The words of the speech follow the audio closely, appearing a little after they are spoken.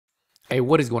Hey,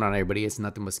 what is going on, everybody? It's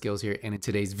Nothing But Skills here, and in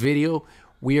today's video,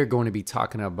 we are going to be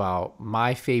talking about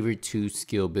my favorite two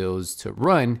skill builds to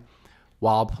run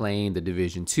while playing the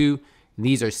Division 2. And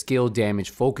these are skill damage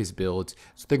focus builds,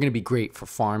 so they're going to be great for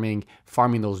farming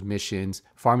those missions,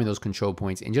 farming those control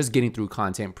points, and just getting through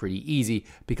content pretty easy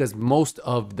because most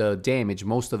of the damage,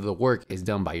 most of the work is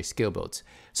done by your skill builds.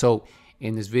 So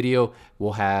in this video,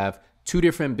 we'll have two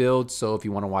different builds, so if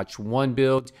you want to watch one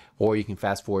build, or you can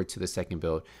fast forward to the second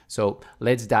build. So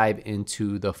let's dive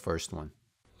into the first one.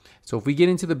 So if we get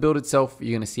into the build itself, you're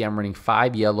going to see I'm running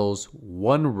 5 yellows,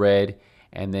 1 red,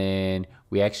 and then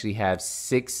we actually have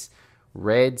 6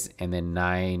 reds and then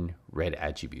 9 red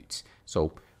attributes.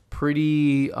 So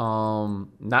pretty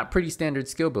not pretty standard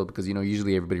skill build, because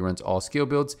usually everybody runs all skill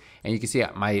builds, and you can see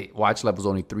my watch level is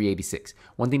only 386.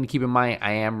 One thing to keep in mind,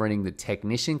 I am running the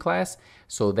technician class,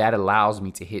 so that allows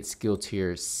me to hit skill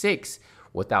tier 6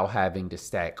 without having to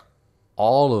stack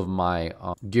all of my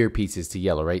gear pieces to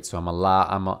yellow, right? So I'm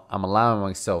allowing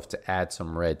myself to add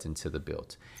some reds into the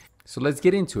build. So let's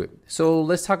get into it. So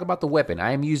let's talk about the weapon.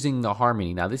 I am using the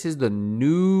Harmony. Now this is the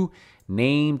new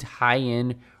named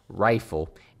high-end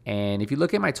rifle. And if you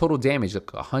look at my total damage,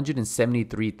 look,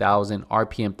 173,000,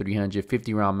 RPM 300,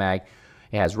 50 round mag.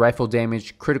 It has rifle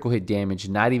damage, critical hit damage,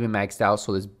 not even maxed out,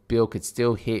 so this build could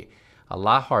still hit a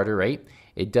lot harder, right?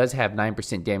 It does have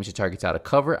 9% damage to targets out of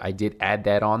cover. I did add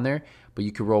that on there, but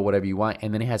you can roll whatever you want.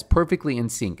 And then it has perfectly in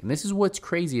sync. And this is what's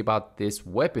crazy about this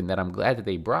weapon that I'm glad that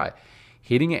they brought.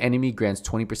 Hitting an enemy grants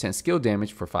 20% skill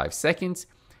damage for 5 seconds.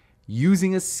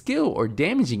 Using a skill or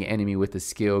damaging an enemy with a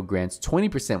skill grants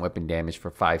 20% weapon damage for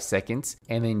 5 seconds.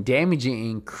 And then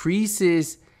damaging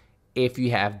increases if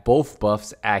you have both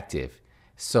buffs active.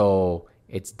 So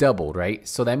it's doubled, right?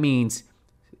 So that means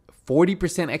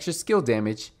 40% extra skill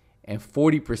damage and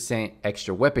 40%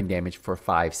 extra weapon damage for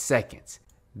 5 seconds.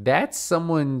 That's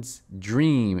someone's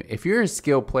dream. If you're a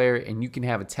skill player and you can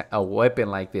have a weapon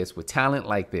like this with talent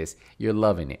like this, you're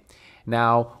loving it.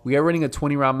 Now, we are running a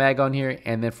 20 round mag on here,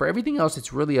 and then for everything else,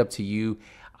 it's really up to you.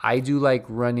 I do like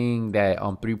running that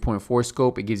 3.4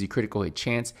 scope. It gives you critical hit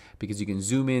chance because you can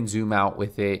zoom in, zoom out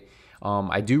with it.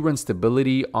 I do run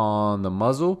stability on the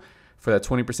muzzle for that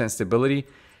 20% stability.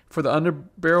 For the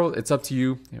underbarrel, it's up to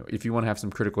you. If you want to have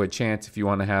some critical hit chance, if you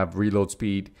want to have reload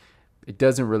speed, it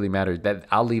doesn't really matter. That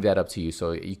I'll leave that up to you.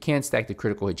 So you can't stack the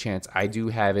critical hit chance. I do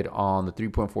have it on the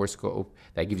 3.4 scope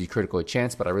that gives you critical hit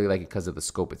chance, but I really like it because of the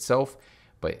scope itself.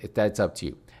 But that's up to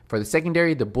you. For the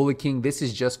secondary, the Bullet King, this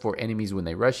is just for enemies when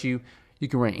they rush you. You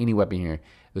can run any weapon here.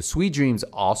 The Sweet Dreams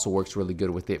also works really good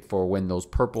with it for when those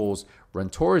purples run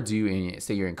towards you and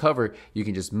say you're in cover, you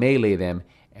can just melee them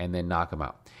and then knock them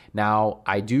out. Now,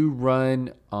 I do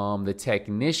run the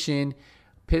Technician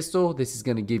pistol. This is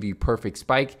going to give you perfect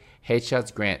spike.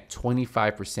 Headshots grant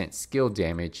 25% skill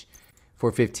damage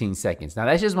for 15 seconds. Now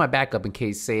that's just my backup in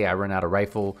case, say, I run out of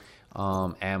rifle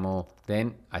ammo.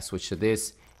 Then I switch to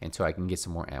this until I can get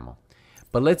some more ammo.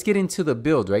 But let's get into the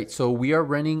build, right? So we are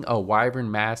running a Wyvern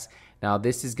Mask. Now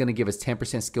this is going to give us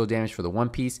 10% skill damage for the one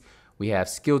piece. We have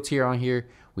skill tier on here.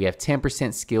 We have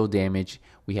 10% skill damage.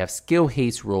 We have skill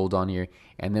haste rolled on here.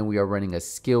 And then we are running a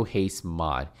skill haste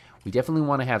mod. We definitely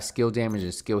want to have skill damage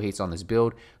and skill haste on this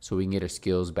build so we can get our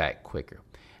skills back quicker.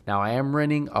 Now I am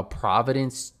running a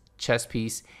Providence chest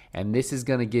piece, and this is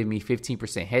going to give me 15%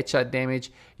 headshot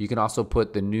damage. You can also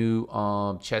put the new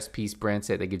chest piece brand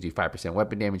set that gives you 5%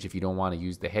 weapon damage if you don't want to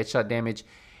use the headshot damage.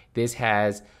 This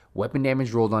has weapon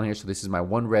damage rolled on here, so this is my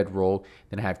 1 red roll.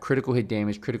 Then I have critical hit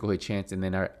damage, critical hit chance, and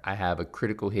then I have a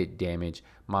critical hit damage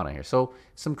mod on here. So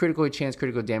some critical hit chance,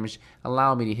 critical damage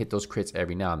allow me to hit those crits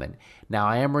every now and then. Now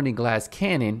I am running glass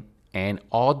cannon, and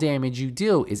all damage you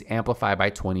deal is amplified by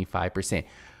 25%.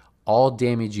 All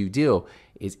damage you deal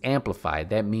is amplified.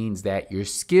 That means that your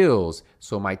skills,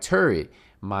 so my turret,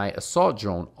 my assault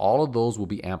drone, all of those will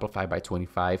be amplified by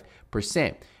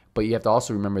 25%. But you have to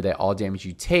also remember that all damage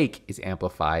you take is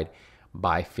amplified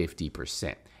by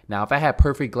 50%. Now, if I had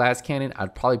perfect glass cannon,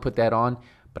 I'd probably put that on,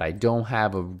 but I don't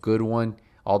have a good one.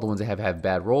 All the ones I have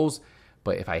bad rolls.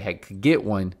 But if I could get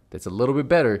one that's a little bit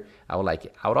better, I would like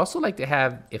it. I would also like to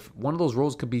have, if one of those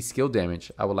rolls could be skill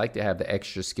damage, I would like to have the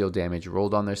extra skill damage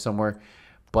rolled on there somewhere.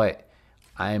 But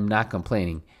I am not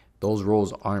complaining. Those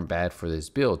rolls aren't bad for this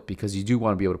build because you do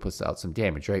want to be able to put out some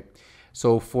damage, right?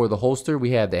 So for the holster,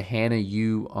 we have the Hannah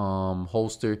U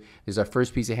holster. This is our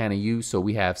first piece of Hannah U. So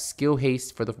we have skill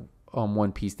haste for the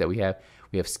one piece that we have.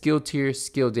 We have skill tier,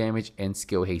 skill damage, and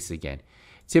skill haste again.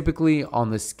 Typically on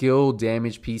the skill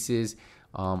damage pieces,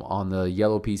 on the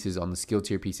yellow pieces, on the skill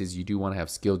tier pieces, you do want to have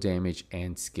skill damage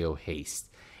and skill haste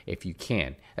if you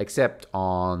can, except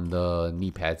on the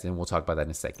knee pads, and we'll talk about that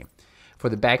in a second. For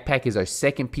the backpack is our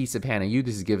second piece of Hannah U.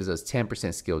 This gives us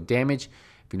 10% skill damage.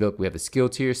 If you look, we have the skill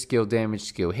tier, skill damage,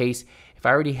 skill haste. If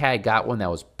I already got one that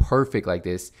was perfect like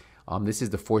this, this is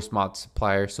the force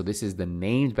multiplier. So this is the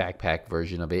named backpack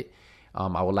version of it.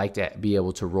 I would like to be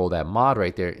able to roll that mod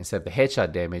right there instead of the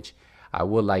headshot damage. I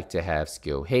would like to have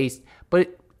skill haste,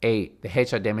 but the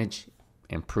headshot damage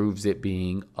improves it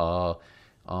being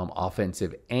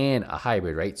offensive and a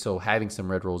hybrid, right? So having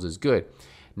some red rolls is good.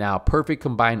 Now, perfect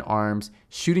combined arms,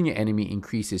 shooting an enemy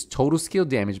increases total skill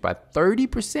damage by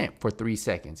 30% for 3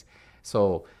 seconds.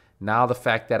 So now the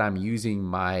fact that I'm using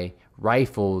my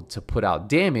rifle to put out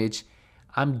damage,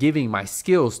 I'm giving my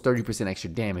skills 30% extra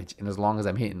damage. And as long as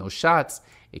I'm hitting those shots,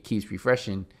 it keeps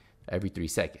refreshing every 3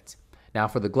 seconds. Now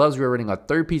for the gloves, we're running our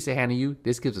third piece of Hannah U.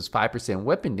 This gives us 5%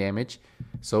 weapon damage.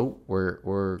 So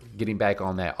we're getting back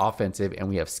on that offensive, and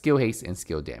we have skill haste and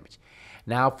skill damage.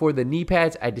 Now for the knee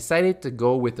pads, I decided to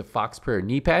go with the Fox Prayer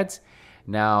knee pads.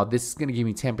 Now this is going to give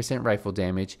me 10% rifle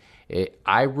damage.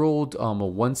 I rolled a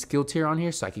 1 skill tier on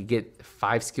here, so I could get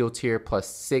 5 skill tier plus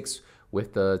 6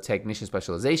 with the technician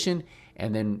specialization.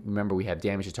 And then remember, we have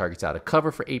damage to targets out of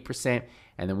cover for 8%,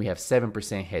 and then we have 7%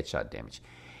 headshot damage.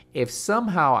 If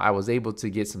somehow I was able to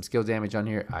get some skill damage on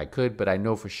here, I could, but I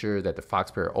know for sure that the Fox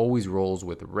Prayer always rolls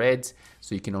with reds,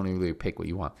 so you can only really pick what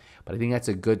you want. But I think that's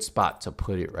a good spot to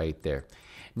put it right there.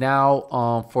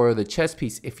 Now, for the chest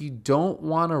piece, if you don't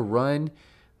want to run,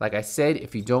 like I said,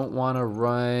 if you don't want to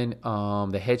run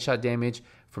the headshot damage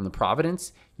from the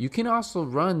Providence, you can also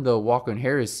run the Walker and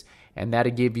Harris, and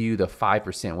that'll give you the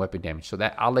 5% weapon damage. So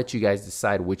that I'll let you guys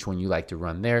decide which one you like to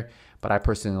run there. But I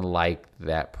personally like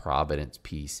that Providence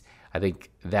piece. I think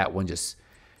that one just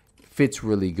fits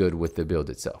really good with the build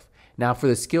itself. Now for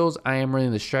the skills, I am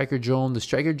running the Striker Drone. The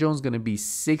Striker Drone is going to be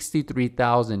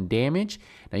 63,000 damage.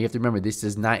 Now you have to remember, this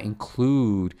does not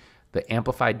include the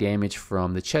amplified damage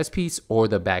from the chest piece or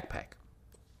the backpack.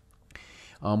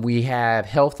 We have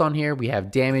health on here, we have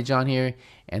damage on here,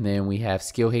 and then we have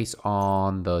skill haste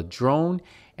on the drone.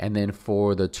 And then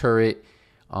for the turret,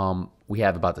 we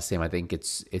have about the same. I think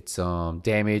it's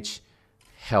damage,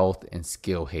 health, and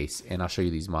skill haste. And I'll show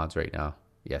you these mods right now.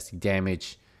 Yes,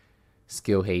 damage,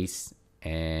 skill haste,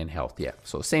 and health. Yeah,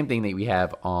 so same thing that we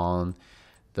have on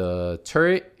the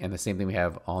turret and the same thing we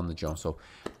have on the drone. So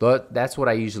but that's what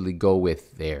I usually go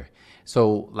with there.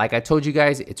 So like I told you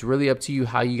guys, it's really up to you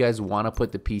how you guys want to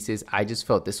put the pieces. I just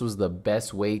felt this was the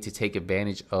best way to take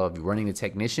advantage of running the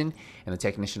technician, and the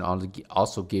technician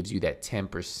also gives you that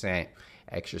 10%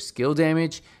 extra skill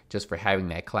damage just for having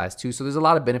that class too. So there's a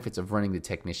lot of benefits of running the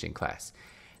technician class.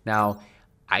 Now,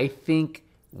 I think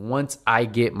once I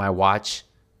get my watch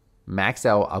maxed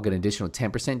out, I'll get an additional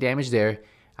 10% damage there.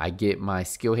 I get my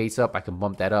skill haste up, I can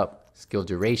bump that up, skill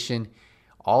duration.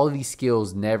 All of these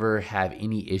skills never have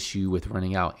any issue with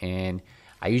running out, and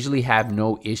I usually have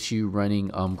no issue running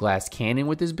glass cannon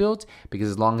with this build, because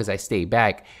as long as I stay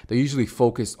back, they're usually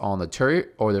focused on the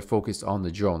turret or they're focused on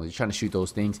the drone. They're trying to shoot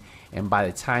those things, and by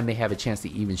the time they have a chance to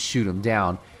even shoot them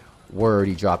down, we're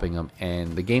already dropping them.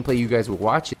 And the gameplay you guys were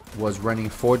watching was running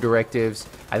 4 directives.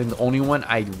 I think the only one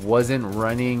I wasn't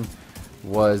running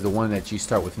was the one that you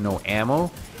start with no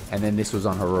ammo, and then this was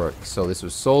on heroic. So this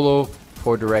was solo,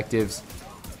 4 directives,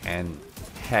 and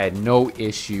had no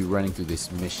issue running through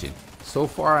this mission. So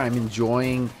far, I'm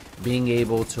enjoying being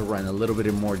able to run a little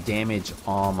bit more damage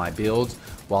on my builds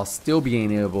while still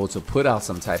being able to put out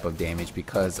some type of damage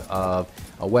because of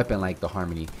a weapon like the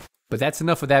Harmony. But that's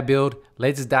enough of that build.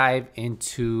 Let's dive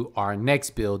into our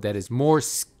next build that is more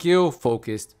skill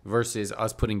focused versus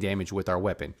us putting damage with our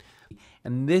weapon.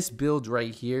 And this build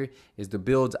right here is the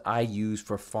build I use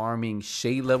for farming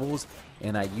shade levels,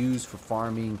 and I use for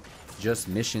farming just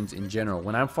missions in general.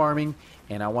 When I'm farming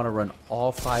and I want to run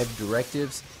all 5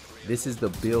 directives, this is the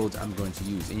build I'm going to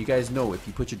use. And you guys know, if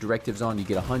you put your directives on, you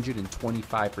get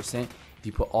 125%. If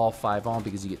you put all 5 on,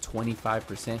 because you get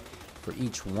 25% for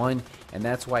each one. And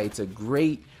that's why it's a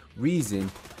great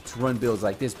reason to run builds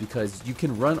like this, because you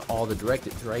can run all the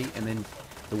directives, right? And then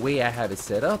the way I have it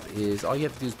set up is all you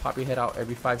have to do is pop your head out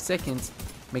every 5 seconds,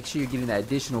 make sure you're getting that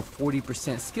additional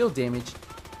 40% skill damage,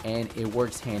 and it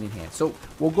works hand in hand. So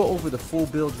we'll go over the full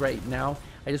build right now.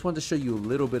 I just wanted to show you a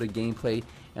little bit of gameplay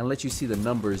and let you see the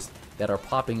numbers that are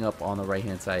popping up on the right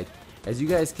hand side. As you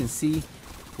guys can see,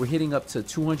 we're hitting up to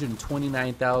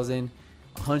 229,000,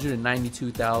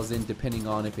 192,000, depending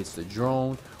on if it's the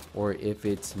drone or if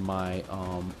it's my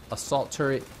assault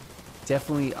turret.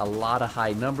 Definitely a lot of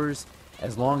high numbers,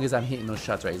 as long as I'm hitting those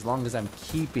shots right, as long as I'm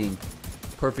keeping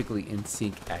perfectly in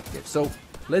sync active. So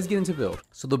let's get into build.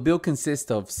 So the build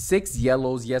consists of 6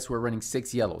 yellows. Yes, we're running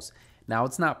 6 yellows. Now,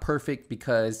 it's not perfect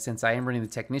because since I am running the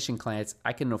technician class,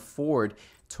 I can afford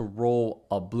to roll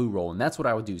a blue roll. And that's what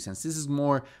I would do. Since this is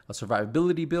more a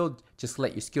survivability build, just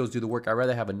let your skills do the work. I'd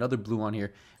rather have another blue on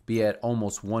here, be at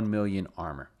almost 1 million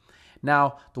armor.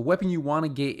 Now, the weapon you want to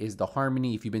get is the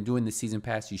Harmony. If you've been doing the season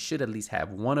pass, you should at least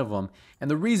have one of them.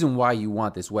 And the reason why you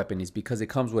want this weapon is because it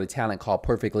comes with a talent called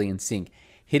Perfectly in Sync.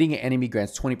 Hitting an enemy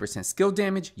grants 20% skill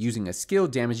damage. Using a skill,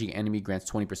 damaging enemy grants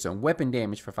 20% weapon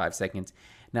damage for 5 seconds.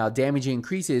 Now, damage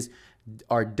increases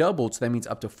are doubled, so that means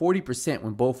up to 40%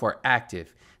 when both are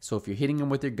active. So if you're hitting them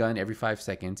with your gun every 5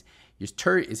 seconds, your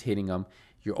turret is hitting them,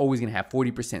 you're always going to have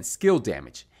 40% skill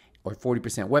damage or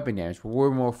 40% weapon damage. But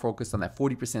we're more focused on that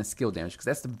 40% skill damage because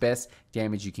that's the best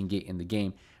damage you can get in the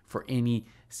game for any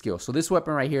skill. So this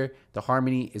weapon right here, the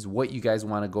Harmony, is what you guys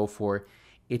want to go for.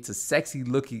 It's a sexy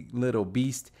looking little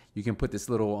beast. You can put this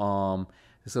little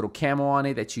camo on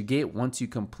it that you get once you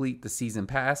complete the season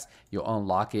pass. You'll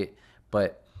unlock it.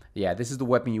 But yeah, this is the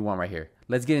weapon you want right here.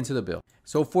 Let's get into the build.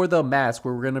 So for the mask,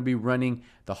 we're going to be running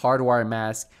the hardwire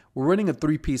mask. We're running a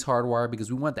 3-piece hardwire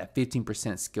because we want that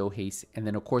 15% skill haste. And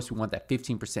then of course we want that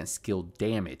 15% skill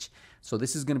damage. So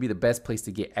this is going to be the best place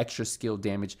to get extra skill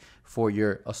damage for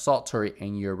your assault turret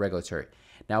and your regular turret.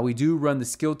 Now we do run the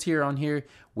skill tier on here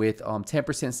with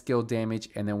 10% skill damage,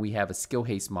 and then we have a skill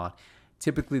haste mod.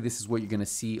 Typically, this is what you're going to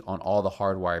see on all the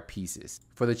hardwire pieces.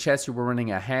 For the chest, we're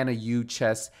running a Hannah U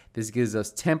chest. This gives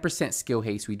us 10% skill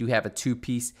haste. We do have a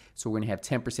 2-piece, so we're going to have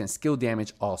 10% skill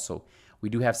damage also. We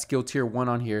do have skill tier 1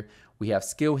 on here. We have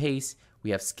skill haste,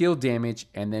 we have skill damage,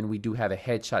 and then we do have a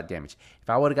headshot damage. If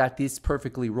I would have got this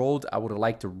perfectly rolled, I would have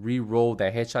liked to re-roll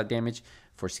that headshot damage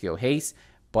for skill haste,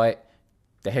 but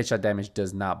the headshot damage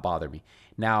does not bother me.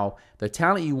 Now, the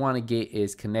talent you want to get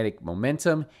is kinetic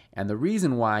momentum, and the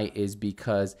reason why is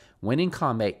because when in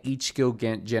combat, each skill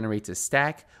generates a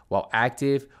stack while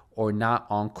active or not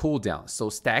on cooldown. So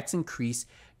stacks increase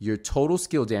your total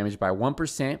skill damage by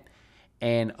 1%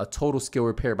 and a total skill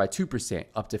repair by 2%,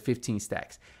 up to 15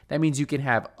 stacks. That means you can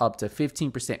have up to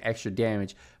 15% extra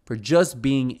damage for just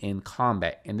being in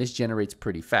combat, and this generates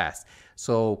pretty fast.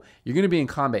 So you're going to be in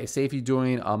combat. Say if you're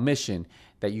doing a mission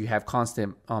that you have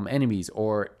constant enemies,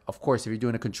 or of course if you're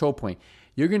doing a control point,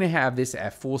 you're going to have this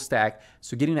at full stack.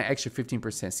 So getting that extra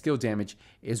 15% skill damage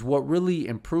is what really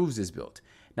improves this build.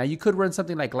 Now you could run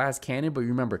something like glass cannon, but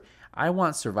remember, I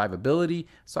want survivability,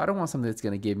 so I don't want something that's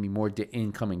going to give me more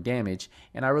incoming damage,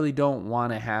 and I really don't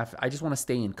want to have, I just want to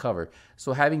stay in cover.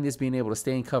 So having this being able to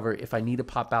stay in cover, if I need to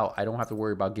pop out, I don't have to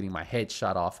worry about getting my head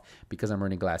shot off because I'm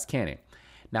running glass cannon.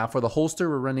 Now for the holster,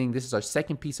 we're running, this is our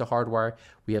second piece of hardwire.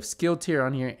 We have skill tier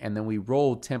on here, and then we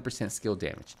roll 10% skill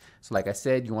damage. So like I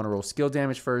said, you want to roll skill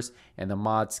damage first and the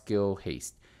mod skill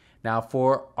haste. Now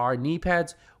for our knee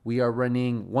pads, we are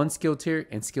running 1 skill tier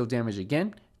and skill damage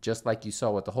again, just like you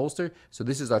saw with the holster. So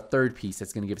this is our third piece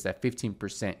that's going to give us that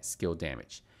 15% skill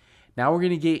damage. Now we're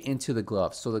going to get into the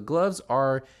gloves. So the gloves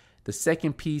are the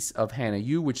second piece of Hannah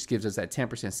U, which gives us that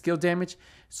 10% skill damage.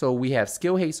 So we have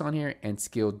skill haste on here and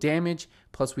skill damage,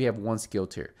 plus we have 1 skill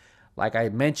tier. Like I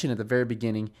mentioned at the very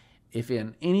beginning, if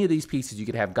in any of these pieces you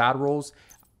could have God rolls,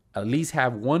 at least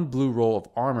have 1 blue roll of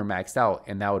armor maxed out,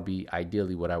 and that would be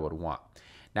ideally what I would want.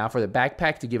 Now for the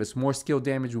backpack, to give us more skill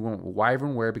damage, we went with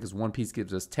Wyvern Wear because 1 piece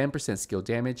gives us 10% skill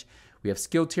damage. We have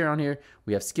skill tier on here,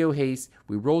 we have skill haste,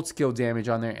 we rolled skill damage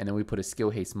on there, and then we put a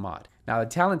skill haste mod. Now the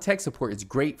talent tech support is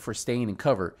great for staying in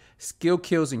cover. Skill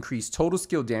kills increase total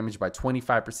skill damage by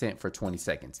 25% for 20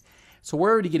 seconds. So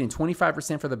we're already getting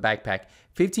 25% for the backpack,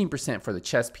 15% for the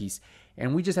chest piece,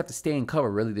 and we just have to stay in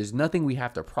cover really. There's nothing we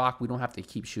have to proc, we don't have to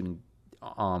keep shooting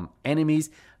enemies.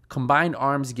 Combined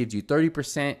arms gives you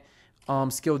 30%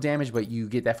 skill damage, but you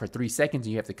get that for 3 seconds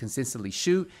and you have to consistently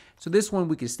shoot. So this one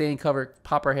we can stay in cover,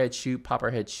 pop our head, shoot, pop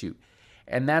our head, shoot.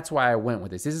 And that's why I went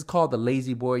with this. This is called the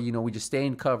lazy boy. You know, we just stay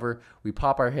in cover, we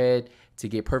pop our head to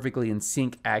get perfectly in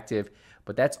sync active,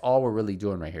 but that's all we're really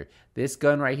doing right here. This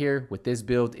gun right here with this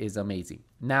build is amazing.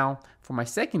 Now for my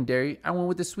secondary, I went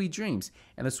with the Sweet Dreams,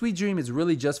 and the Sweet Dream is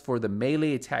really just for the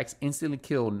melee attacks, instantly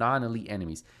kill non-elite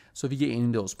enemies. So if you get any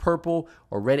of those purple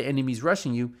or red enemies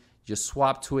rushing you, just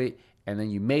swap to it and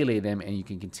then you melee them and you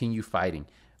can continue fighting.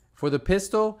 For the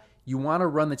pistol, you want to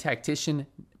run the tactician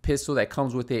pistol that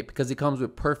comes with it because it comes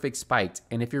with perfect spikes.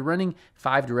 And if you're running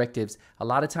 5 directives, a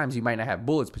lot of times you might not have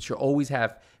bullets, but you'll always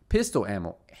have pistol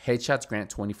ammo. Headshots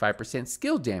grant 25%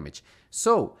 skill damage.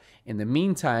 So in the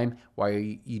meantime, while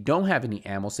you don't have any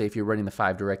ammo, say if you're running the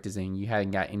 5 directives and you haven't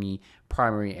got any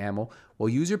primary ammo, well,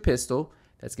 use your pistol.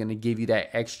 That's going to give you that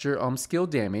extra skill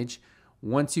damage.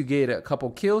 Once you get a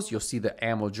couple kills, you'll see the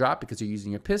ammo drop because you're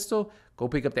using your pistol. Go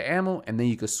pick up the ammo, and then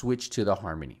you can switch to the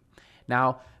Harmony.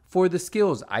 Now, For the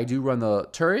skills, I do run the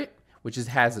turret, which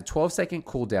has a 12-second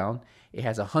cooldown. It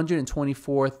has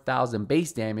 124,000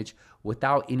 base damage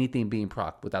without anything being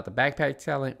proc, without the backpack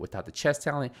talent, without the chest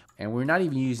talent, and we're not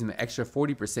even using the extra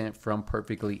 40% from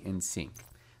Perfectly in Sync.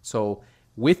 So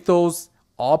with those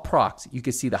all procs, you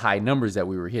can see the high numbers that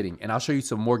we were hitting, and I'll show you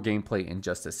some more gameplay in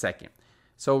just a second.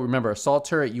 So remember, assault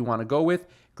turret you want to go with.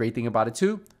 Great thing about it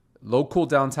too, low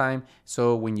cooldown time,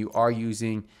 so when you are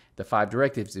using the 5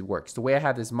 directives, it works. The way I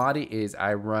have this modded is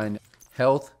I run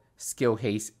health, skill,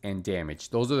 haste, and damage.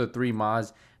 Those are the 3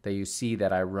 mods that you see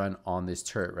that I run on this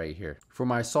turret right here. For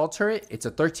my assault turret, it's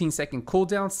a 13-second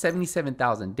cooldown,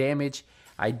 77,000 damage.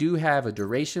 I do have a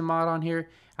duration mod on here,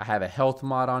 I have a health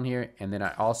mod on here, and then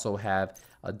I also have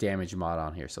a damage mod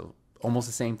on here. So almost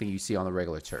the same thing you see on the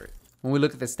regular turret. When we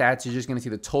look at the stats, you're just gonna see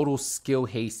the total skill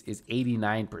haste is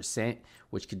 89%,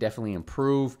 which could definitely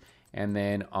improve. And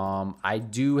then I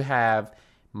do have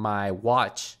my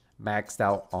watch maxed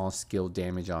out on skill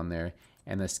damage on there,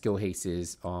 and the skill haste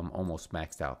is almost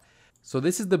maxed out. So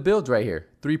this is the build right here: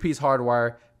 3-piece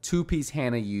hardwire, 2-piece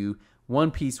Hannah U,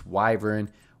 1-piece Wyvern.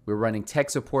 We're running tech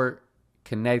support,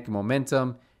 kinetic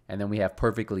momentum, and then we have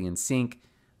Perfectly in Sync.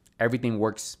 Everything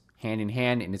works hand in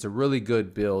hand, and it's a really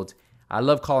good build. I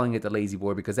love calling it the lazy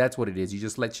boy because that's what it is. You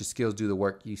just let your skills do the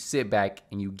work. You sit back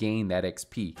and you gain that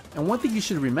XP. And one thing you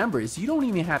should remember is you don't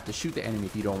even have to shoot the enemy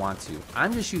if you don't want to.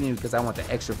 I'm just shooting because I want the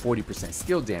extra 40%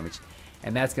 skill damage.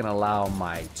 And that's gonna allow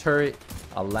my turret,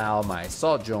 allow my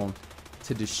assault drone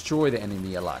to destroy the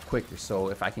enemy a lot quicker. So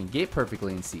if I can get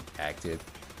Perfectly in Sync active,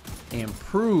 it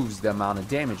improves the amount of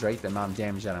damage, right? The amount of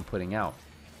damage that I'm putting out.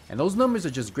 And those numbers are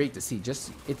just great to see.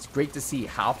 It's great to see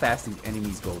how fast these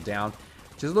enemies go down.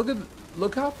 Just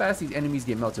look how fast these enemies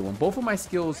get melted. When both of my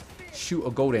skills shoot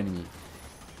a gold enemy,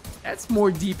 that's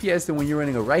more DPS than when you're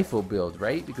running a rifle build,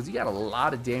 right? Because you got a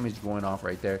lot of damage going off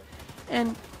right there.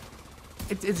 And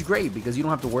it's great because you don't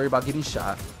have to worry about getting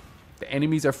shot. The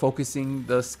enemies are focusing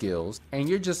the skills, and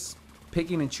you're just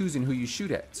picking and choosing who you shoot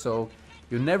at. So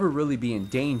you'll never really be in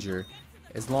danger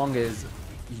as long as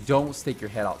you don't stick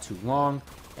your head out too long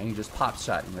and you just pop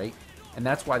shotting, right? And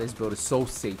that's why this build is so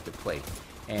safe to play.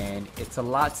 And it's a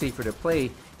lot safer to play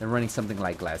than running something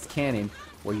like Glass Cannon,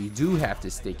 where you do have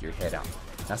to stick your head out.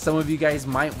 Now, some of you guys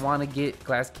might want to get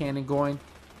Glass Cannon going.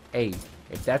 Hey,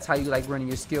 if that's how you like running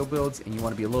your skill builds and you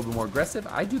want to be a little bit more aggressive,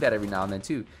 I do that every now and then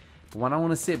too. But when I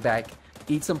want to sit back,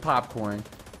 eat some popcorn,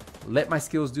 let my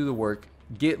skills do the work,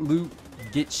 get loot,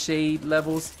 get shade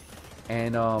levels,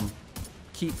 and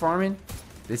keep farming,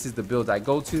 this is the build I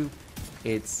go to.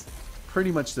 It's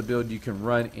pretty much the build you can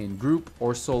run in group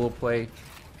or solo play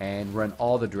and run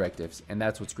all the directives, and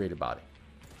that's what's great about it.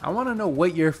 I want to know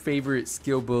what your favorite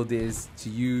skill build is to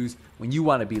use when you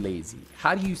want to be lazy.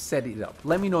 How do you set it up?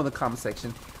 Let me know in the comment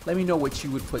section. Let me know what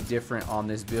you would put different on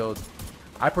this build.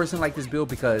 I personally like this build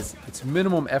because it's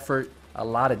minimum effort, a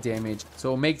lot of damage,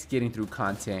 so it makes getting through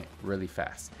content really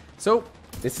fast. So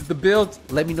this is the build.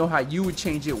 Let me know how you would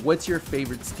change it. What's your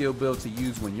favorite skill build to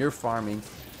use when you're farming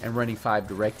and running 5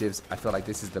 directives? I feel like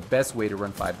this is the best way to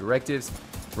run 5 directives,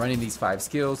 running these 5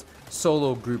 skills,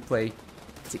 solo, group play.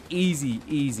 It's an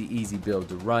easy build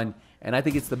to run, and I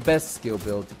think it's the best skill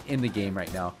build in the game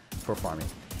right now for farming.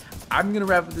 I'm gonna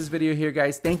wrap up this video here,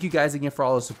 guys. Thank you guys again for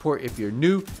all the support. If you're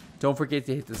new, don't forget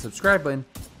to hit the subscribe button,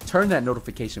 turn that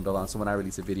notification bell on so when I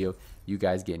release a video, you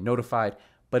guys get notified.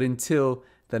 But until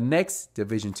the next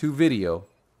Division 2 video,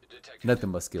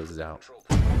 nothing but skills is out.